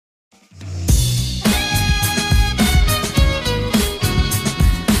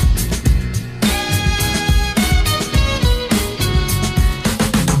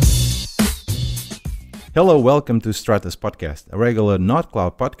Hello, welcome to Stratus Podcast, a regular not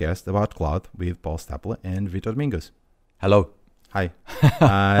cloud podcast about cloud with Paul Stapler and Vitor Domingos. Hello. Hi.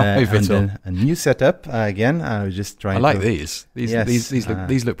 Hi, Vitor. And a new setup again. I was just trying. I like these.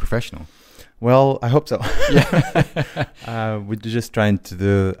 These look professional. Well, I hope so. Yeah. We're just trying to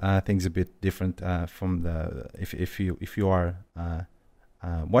do things a bit different from the. If you are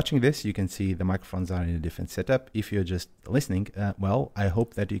watching this, you can see the microphones are in a different setup. If you're just listening, well, I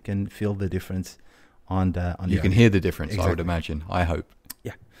hope that you can feel the difference on the. You can hear the difference. Exactly. I would imagine. I hope.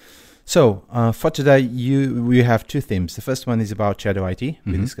 Yeah. So for today, we have two themes. The first one is about Shadow IT.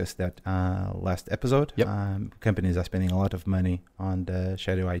 We discussed that last episode. Yep. Companies are spending a lot of money on the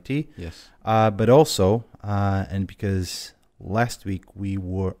Shadow IT. Yes. But also, and because last week we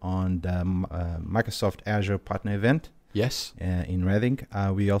were on the Microsoft Azure partner event. Yes. In Reading,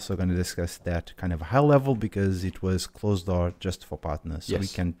 we also going to discuss that kind of high level because it was closed door just for partners. So we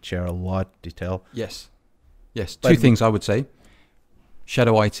can share a lot detail. Yes. Yes. But Two things I would say.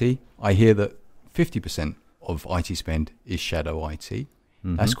 Shadow IT. I hear that 50% of IT spend is Shadow IT.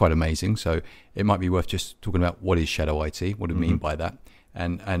 Mm-hmm. That's quite amazing. So it might be worth just talking about what is Shadow IT, what do we mean by that,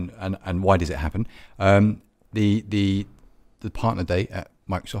 and why does it happen. The partner day at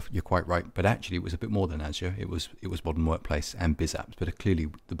Microsoft, you're quite right, but actually it was a bit more than Azure. It was Modern Workplace and BizApps, but clearly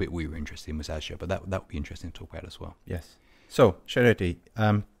the bit we were interested in was Azure. But that would be interesting to talk about as well. Yes. So Shadow IT.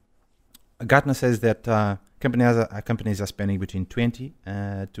 Gartner says that companies are spending between 20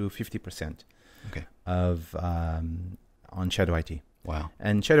 to 50% of on Shadow IT. Wow.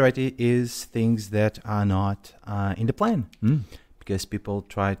 And Shadow IT is things that are not in the plan because people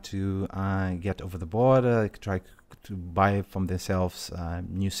try to get over the border, try to buy from themselves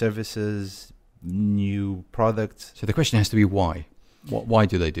new services, new products. So the question has to be why? Why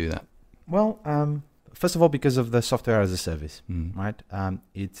do they do that? Well, first of all, because of the software as a service, right?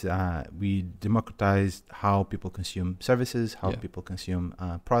 We democratized how people consume services, how people consume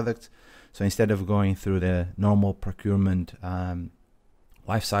products. So instead of going through the normal procurement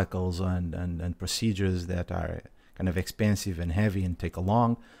life cycles and procedures that are kind of expensive and heavy and take a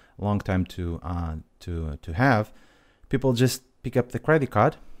long time to have, people just pick up the credit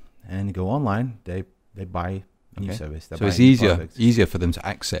card and go online. They buy new service. So it's easier for them to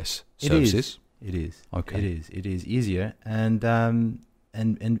access services. It is. Okay. It is easier, and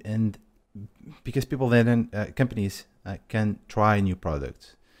because people then companies can try new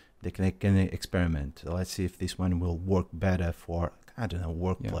products, they can experiment. So let's see if this one will work better for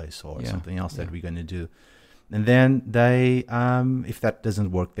workplace or something else that we're going to do, and then they if that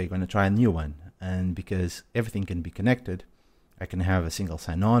doesn't work, they're going to try a new one. And because everything can be connected, I can have a single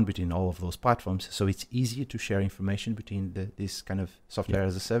sign-on between all of those platforms. So it's easier to share information between this kind of software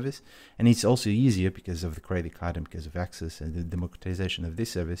as a service. And it's also easier because of the credit card and because of access and the democratization of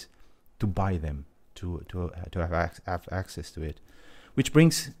this service to buy them, to have access to it. Which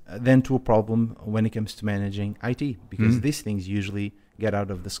brings then to a problem when it comes to managing IT, because these things usually get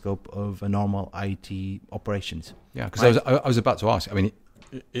out of the scope of a normal IT operations. Yeah, because I was about to ask. I mean,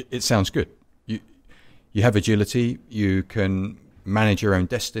 it sounds good. You have agility, you can manage your own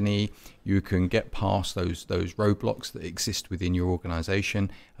destiny, you can get past those roadblocks that exist within your organization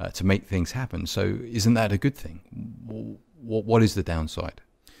to make things happen. So isn't that a good thing? What is the downside?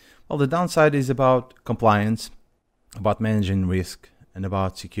 Well, the downside is about compliance, about managing risk, and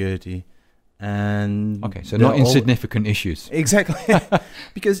about security. And okay, so not insignificant issues. Exactly.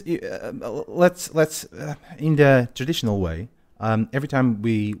 Because let's in the traditional way, every time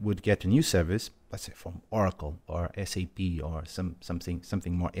we would get a new service, let's say from Oracle or SAP or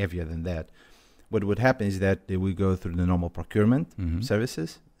something more heavier than that, what would happen is that they would go through the normal procurement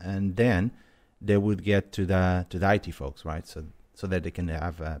services, and then they would get to the IT folks, right? So that they can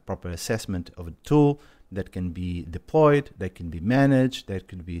have a proper assessment of a tool that can be deployed, that can be managed, that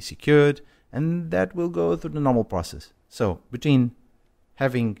could be secured, and that will go through the normal process. So between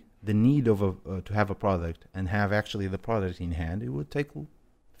having the need of to have a product and have actually the product in hand, it would take a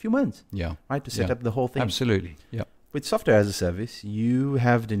few months, right, to set up the whole thing. Absolutely, yeah. With software as a service, you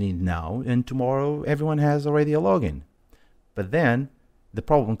have the need now, and tomorrow everyone has already a login. But then the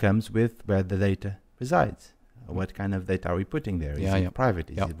problem comes with where the data resides. What kind of data are we putting there? Is it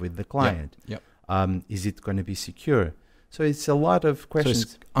private? Is it with the client? Is it going to be secure? So it's a lot of questions.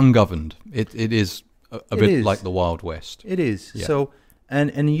 So it's ungoverned. It is a bit like the Wild West. It is. Yeah. So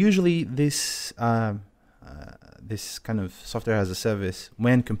and usually this this kind of software as a service,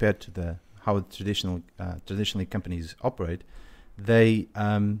 when compared to how traditionally companies operate, they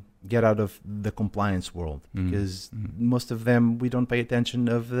get out of the compliance world because most of them, we don't pay attention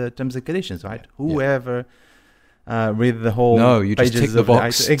of the terms and conditions, right? Whoever read the whole. No, you just tick the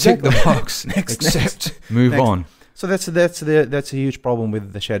box. Exactly. Tick the box. Next, accept. Move on. So that's a huge problem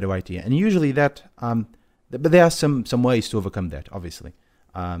with the shadow IT, and usually that. But there are some ways to overcome that. Obviously,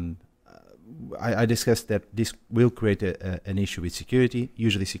 I discussed that this will create an issue with security.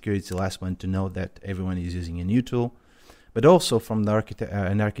 Usually, security is the last one to know that everyone is using a new tool. But also from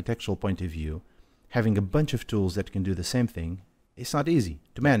an architectural point of view, having a bunch of tools that can do the same thing, it's not easy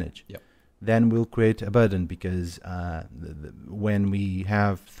to manage. Yep. Then we'll create a burden because when we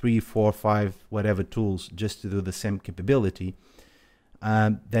have 3, 4, 5, whatever tools just to do the same capability,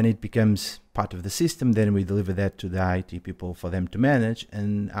 then it becomes part of the system. Then we deliver that to the IT people for them to manage.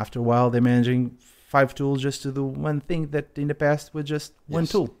 And after a while, they're managing 5 tools just to do one thing that in the past was just one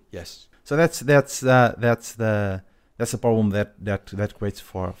tool. Yes. So that's the problem that creates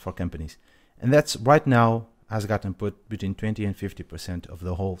for companies. And that's right now has gotten put between 20 and 50% of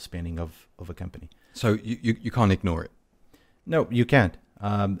the whole spending of a company. So you can't ignore it. No, you can't.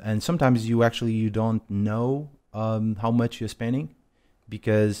 And sometimes you don't know how much you're spending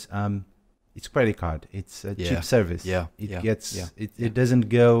because it's credit card. It's a cheap service. It doesn't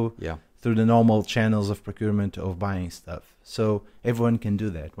go through the normal channels of procurement of buying stuff. So everyone can do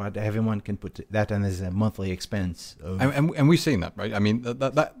that, right? Everyone can put that in as a monthly expense. And we've seen that, right? I mean,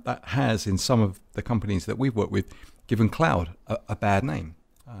 that has, in some of the companies that we've worked with, given cloud a bad name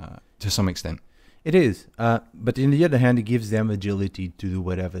to some extent. It is. But on the other hand, it gives them agility to do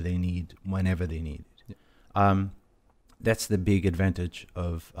whatever they need, whenever they need it. Yeah. That's the big advantage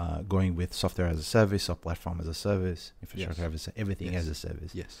of going with software as a service or platform as a service, infrastructure as a, everything as a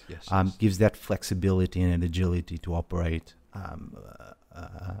service. Yes. Gives that flexibility and agility to operate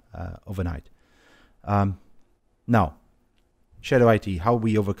overnight. Now, shadow IT, how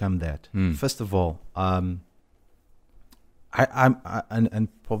we overcome that? First of all, and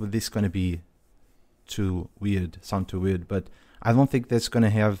probably this is going to be sound too weird, but I don't think we're going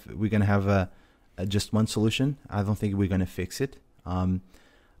to have just one solution. I don't think we're going to fix it.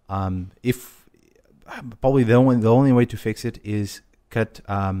 If probably the only way to fix it is cut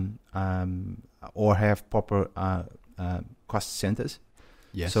or have proper cost centers.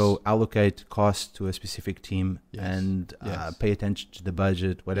 Yes. So allocate costs to a specific team and pay attention to the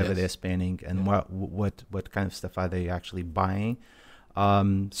budget, whatever they're spending, and what kind of stuff are they actually buying,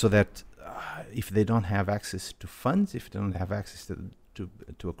 so that if they don't have access to funds, if they don't have access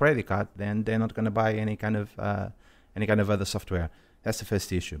to a credit card, then they're not going to buy any kind of other software. That's the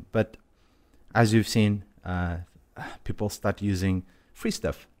first issue. But as you've seen, people start using free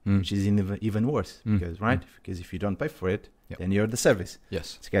stuff, which is even worse because if you don't pay for it, then you're the service.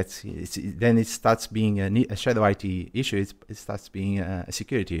 Yes. Then it starts being a shadow IT issue. It starts being a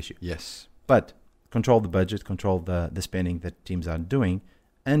security issue. Yes. But control the budget, control the spending that teams are doing,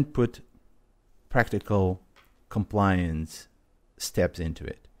 and put practical compliance steps into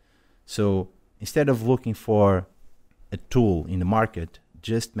it. So instead of looking for a tool in the market,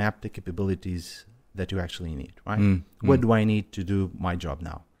 just map the capabilities that you actually need, right? What do I need to do my job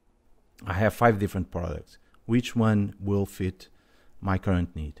now? I have 5 different products. Which one will fit my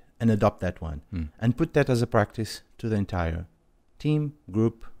current need? And adopt that one. And put that as a practice to the entire team,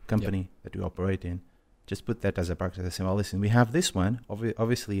 group, company that you operate in. Just put that as a practice. I say, well, listen, we have this one.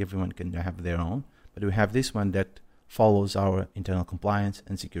 Obviously, everyone can have their own. But we have this one that follows our internal compliance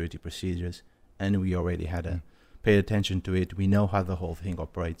and security procedures. And we already had paid attention to it. We know how the whole thing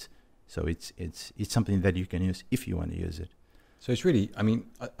operates. So it's something that you can use if you want to use it. So it's really, I mean,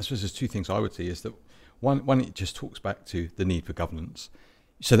 I suppose there's 2 things I would say is that one, it just talks back to the need for governance.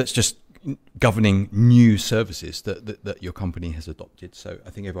 So that's just governing new services that your company has adopted. So I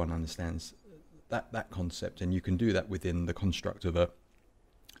think everyone understands that concept, and you can do that within the construct of a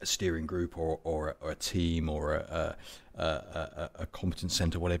steering group or a team or a competence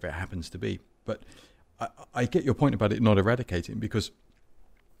center, whatever it happens to be. But I get your point about it not eradicating, because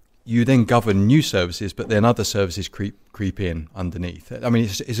you then govern new services, but then other services creep in underneath. I mean,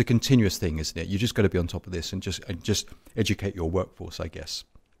 it's a continuous thing, isn't it? You just got to be on top of this and just educate your workforce, I guess,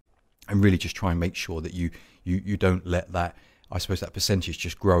 and really just try and make sure that you don't let that, I suppose, that percentage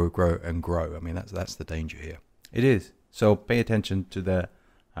just grow and grow. I mean, that's the danger here. It is. So pay attention to the.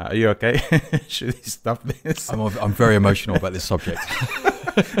 Are you okay? Should we stop this? I'm very emotional about this subject.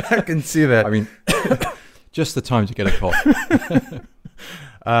 I can see that. I mean, just the time to get a cough.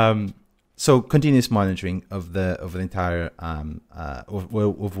 So continuous monitoring of the entire of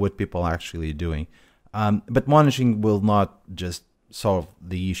what people are actually doing, but monitoring will not just solve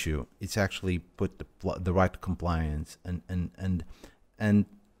the issue. It's actually put the right compliance and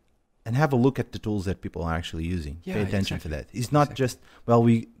have a look at the tools that people are actually using. Pay attention to that. It's not just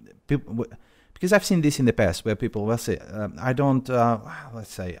because because I've seen this in the past where people will say, I don't,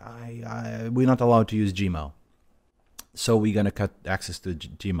 let's say, we're not allowed to use Gmail. So we're going to cut access to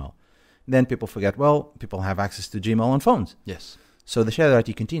Gmail. Then people forget, well, people have access to Gmail on phones. Yes. So the shadow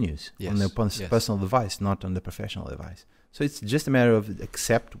IT continues Yes. on the personal device, not on the professional device. So it's just a matter of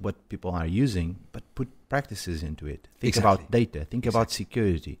accept what people are using, but put practices into it. Think about data. Think about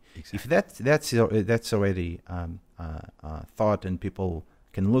security. Exactly. If that's already thought, and people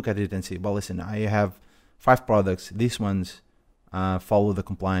can look at it and say, well, listen, I have 5 products. These ones follow the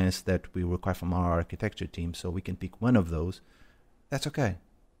compliance that we require from our architecture team, so we can pick one of those. That's okay.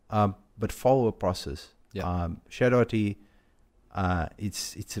 But follow a process. Yeah. Shadow IT,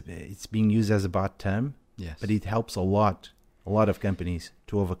 it's being used as a bad term, yes, but it helps a lot of companies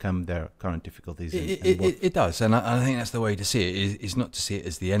to overcome their current difficulties. It does, and I think that's the way to see it. Is not to see it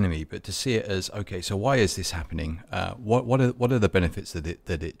as the enemy, but to see it as, okay, so why is this happening? What are the benefits that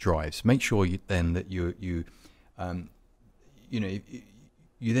it drives? Make sure that you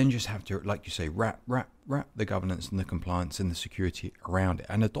then just have to, like you say, wrap the governance and the compliance and the security around it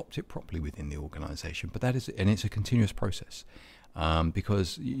and adopt it properly within the organization. But it's a continuous process,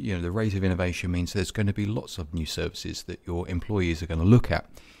 because the rate of innovation means there's going to be lots of new services that your employees are going to look at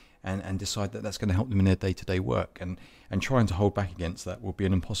and decide that that's going to help them in their day-to-day work, and trying to hold back against that will be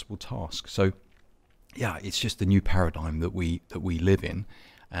an impossible task. So yeah, it's just a new paradigm that we live in.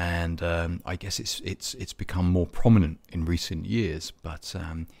 And I guess it's become more prominent in recent years, but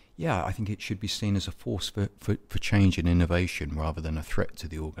I think it should be seen as a force for change and innovation rather than a threat to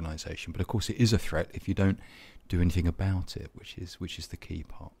the organisation. But of course, it is a threat if you don't do anything about it, which is the key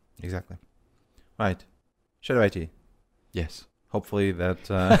part. Exactly. Right. Shadow IT. Yes. Hopefully that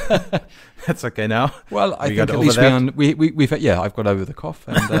that's okay now. Well, I think at least we've I've got over the cough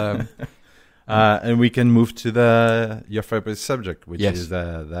and. And we can move to your favorite subject, which is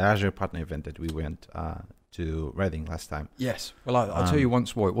the Azure Partner event that we went to Reading last time. Yes. Well, I'll tell you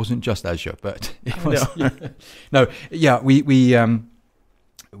once more, it wasn't just Azure, but it was.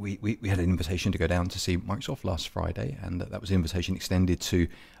 We had an invitation to go down to see Microsoft last Friday, and that was an invitation extended to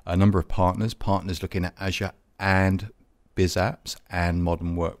a number of partners looking at Azure and Biz Apps and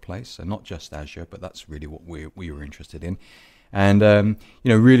Modern Workplace, so not just Azure, but that's really what we were interested in. And,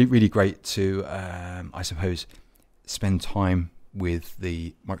 really, really great to, I suppose, spend time with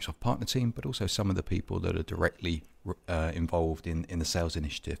the Microsoft partner team, but also some of the people that are directly involved in the sales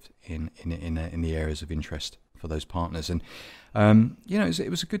initiative in the areas of interest for those partners. And, it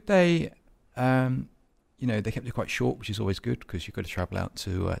was a good day. They kept it quite short, which is always good because you've got to travel out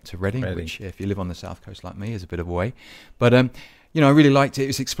to Reading, which if you live on the south coast like me is a bit of a way. But I really liked it. It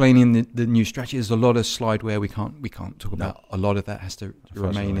was explaining the new strategy. There's a lot of slideware we can't talk about. A lot of that has to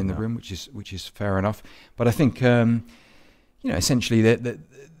remain in the room, which is fair enough. But I think essentially that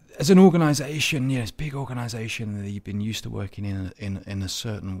as an organisation, it's a big organisation that you've been used to working in a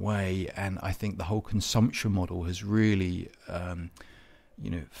certain way, and I think the whole consumption model has really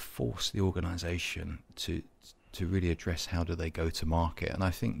forced the organisation to really address how do they go to market. And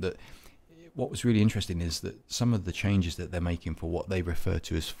I think that what was really interesting is that some of the changes that they're making for what they refer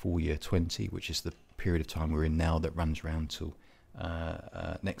to as full year 20, which is the period of time we're in now that runs around till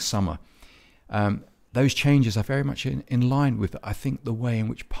next summer, those changes are very much in line with, I think, the way in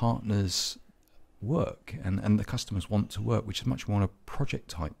which partners work and the customers want to work, which is much more on a project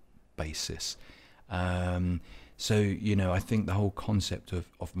type basis. So I think the whole concept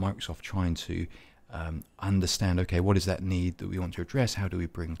of Microsoft trying to understand, okay, what is that need that we want to address? How do we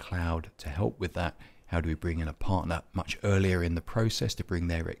bring cloud to help with that? How do we bring in a partner much earlier in the process to bring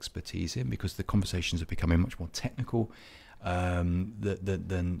their expertise in? Because the conversations are becoming much more technical than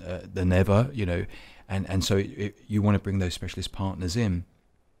ever, and so you want to bring those specialist partners in.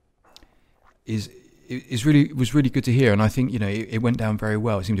 It was really good to hear, and I think it went down very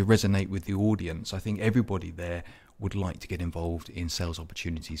well. It seemed to resonate with the audience. I think everybody there would like to get involved in sales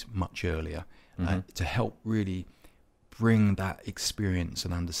opportunities much earlier, to help really bring that experience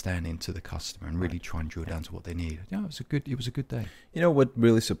and understanding to the customer and really try and drill down to what they need. Yeah, it was a good day. What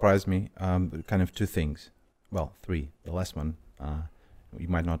really surprised me, kind of two things. Well, three. The last one, you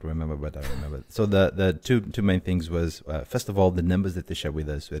might not remember, but I remember. So the two main things was, first of all, the numbers that they share with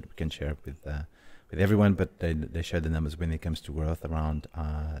us that we can share with everyone, but they share the numbers when it comes to growth around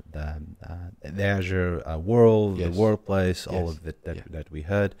the Azure world, the workplace, all of it that we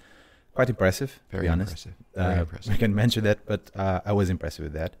heard. Quite impressive, very to be honest. Very impressive. We can mention that, but I was impressed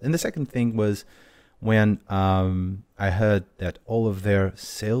with that. And the second thing was when I heard that all of their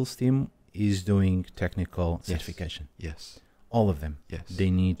sales team is doing technical certification. Yes. All of them. Yes. They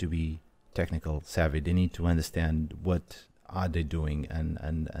need to be technical savvy. They need to understand what are they doing,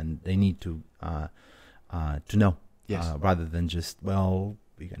 and they need to know, rather than just, well,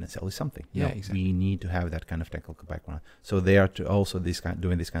 we're going to sell you something. Yeah, exactly. We need to have that kind of technical background. So they are also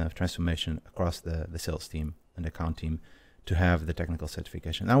doing this kind of transformation across the sales team and account team to have the technical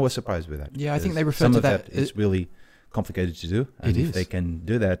certification. I was surprised with that. Yeah, I think they refer some to of that. It's really complicated to do, and if they can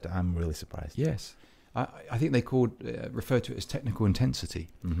do that, I'm really surprised. Yes, I think they refer to it as technical intensity.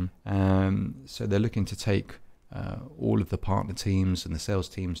 So they're looking to take all of the partner teams and the sales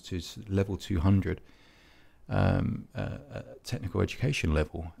teams to level 200 technical education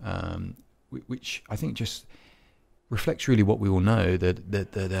level, which I think just reflects really what we all know, that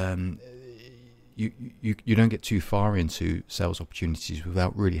you don't get too far into sales opportunities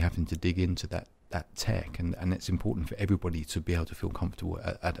without really having to dig into that tech, and it's important for everybody to be able to feel comfortable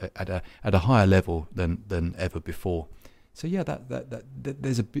at a higher level than ever before. So yeah, that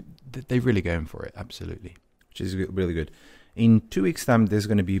there's a bit, they're really going for it, absolutely, which is really good. In 2 weeks' time, there's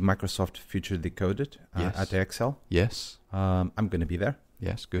going to be Microsoft Future Decoded at Excel. Yes. I'm going to be there.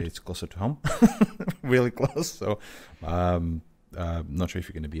 Yes, good. It's closer to home, really close. So, not sure if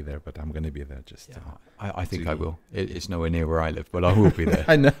you're going to be there, but I'm going to be there. I think I will. It's nowhere near where I live, but I will be there.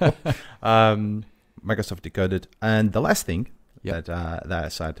 I know. Microsoft Decoded, and the last thing that I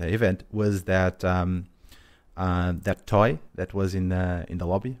saw at the event was that that toy that was in the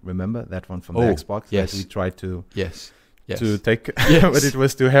lobby. Remember that one from the Xbox that we tried to to take, but it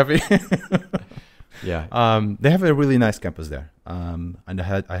was too heavy. They have a really nice campus there, and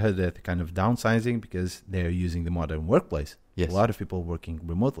I heard that kind of downsizing because they're using the modern workplace. A lot of people working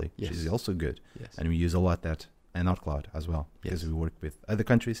remotely, which is also good, and we use a lot that and OutCloud as well, because we work with other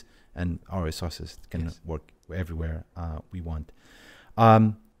countries and our resources can work everywhere we want.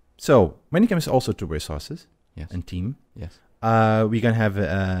 So when it comes also to resources and team, we're gonna have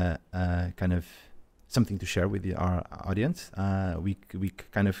a kind of something to share with our audience. We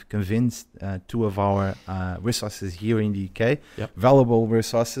kind of convinced 2 of our resources here in the UK, valuable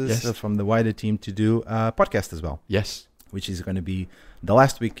resources from the wider team, to do a podcast as well. Yes. Which is going to be the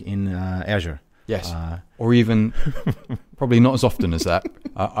last week in Azure. Yes. Or even probably not as often as that.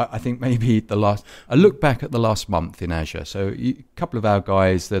 I think maybe I look back at the last month in Azure. So a couple of our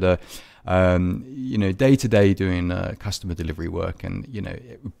guys that are day to day doing customer delivery work, and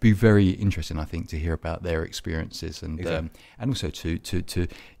it would be very interesting, I think, to hear about their experiences, and also to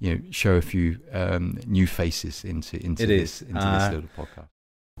show a few new faces into this little podcast.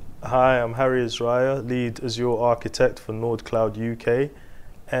 Hi, I'm Harry Israel, lead Azure architect for NordCloud UK,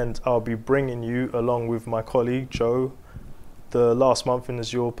 and I'll be bringing you, along with my colleague Joe, the Last Month in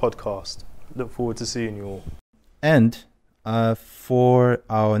Azure podcast. Look forward to seeing you all. And for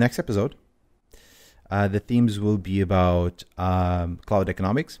our next episode, the themes will be about cloud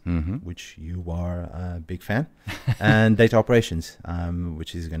economics, which you are a big fan, and data operations,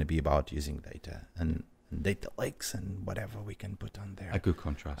 which is going to be about using data and data lakes and whatever we can put on there. A good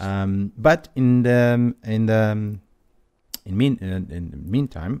contrast. But in the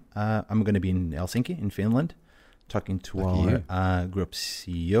meantime, I'm going to be in Helsinki, in Finland, talking to our group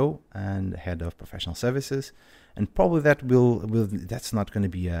CEO and head of professional services. And probably that's not going to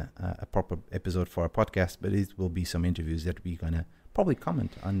be a proper episode for a podcast, but it will be some interviews that we're going to probably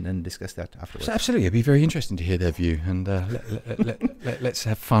comment on and discuss that afterwards. So absolutely, it'd be very interesting to hear their view, and let's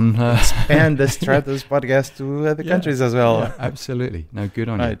have fun. Expand the Stratos podcast to other countries as well. Yeah, absolutely. No, good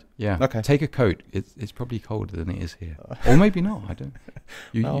on you. Yeah. Okay. Take a coat. It's probably colder than it is here, or maybe not. I don't.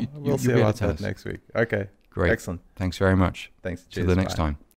 We'll see about that next week. Okay. Great. Excellent. Thanks very much. Thanks. Till the next time.